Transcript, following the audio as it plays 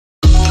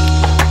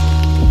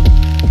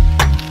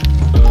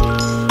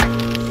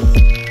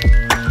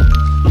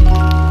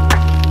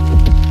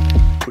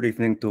good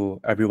evening to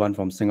everyone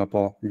from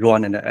Singapore,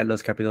 Luan and the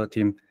Atlas Capital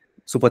team.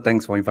 Super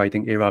thanks for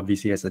inviting Aera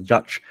VC as a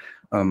judge,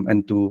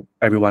 and to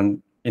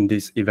everyone in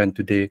this event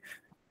today.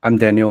 I'm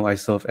Daniel. I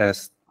serve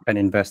as an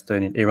investor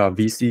in Aera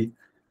VC.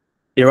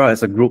 Aera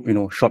as a group,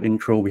 short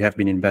intro, we have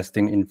been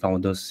investing in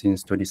founders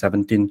since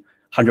 2017,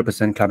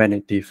 100% climate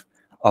native.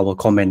 Our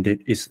core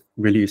mandate is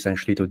really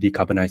essentially to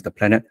decarbonize the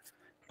planet.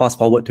 Fast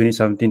forward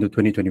 2017 to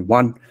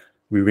 2021,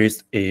 we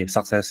raised a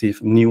successive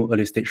new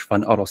early stage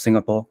fund out of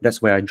Singapore. That's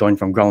where I joined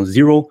from ground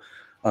zero.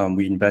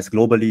 We invest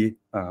globally.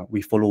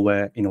 We follow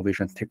where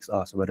innovation takes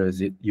us, whether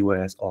it's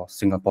US or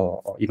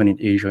Singapore or even in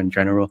Asia in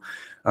general.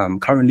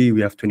 Currently, we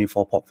have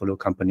 24 portfolio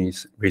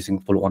companies raising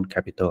follow-on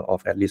capital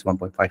of at least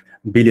 1.5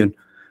 billion.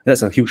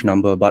 That's a huge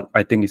number, but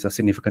I think it's a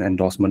significant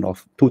endorsement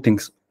of two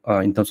things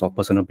in terms of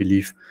personal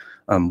belief.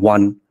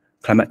 One,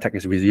 climate tech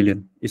is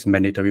resilient. It's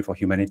mandatory for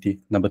humanity.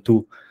 Number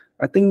two,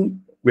 I think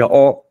we are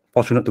all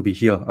fortunate to be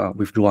here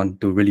with Luan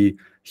to really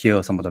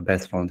hear some of the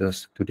best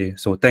founders today.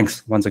 So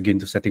thanks once again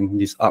to setting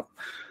this up.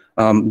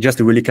 Just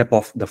to really cap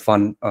off the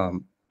fun,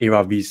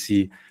 Aera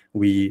VC,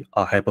 we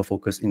are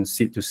hyper-focused in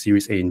seed to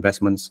Series A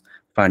investments,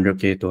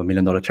 500K to $1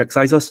 million check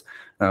sizes.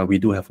 We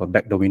do have a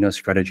back the winner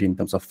strategy in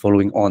terms of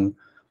following on.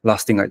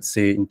 Last thing I'd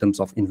say in terms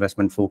of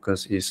investment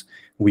focus is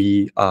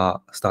we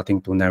are starting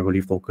to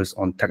narrowly focus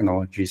on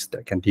technologies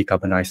that can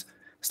decarbonize,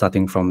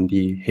 starting from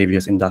the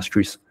heaviest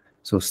industries.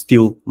 So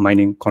steel,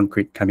 mining,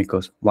 concrete,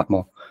 chemicals, what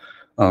more?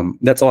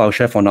 That's all I'll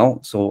share for now.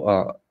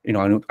 So,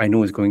 I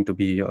know it's going to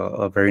be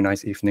a very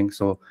nice evening.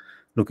 So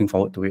looking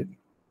forward to it.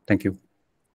 Thank you.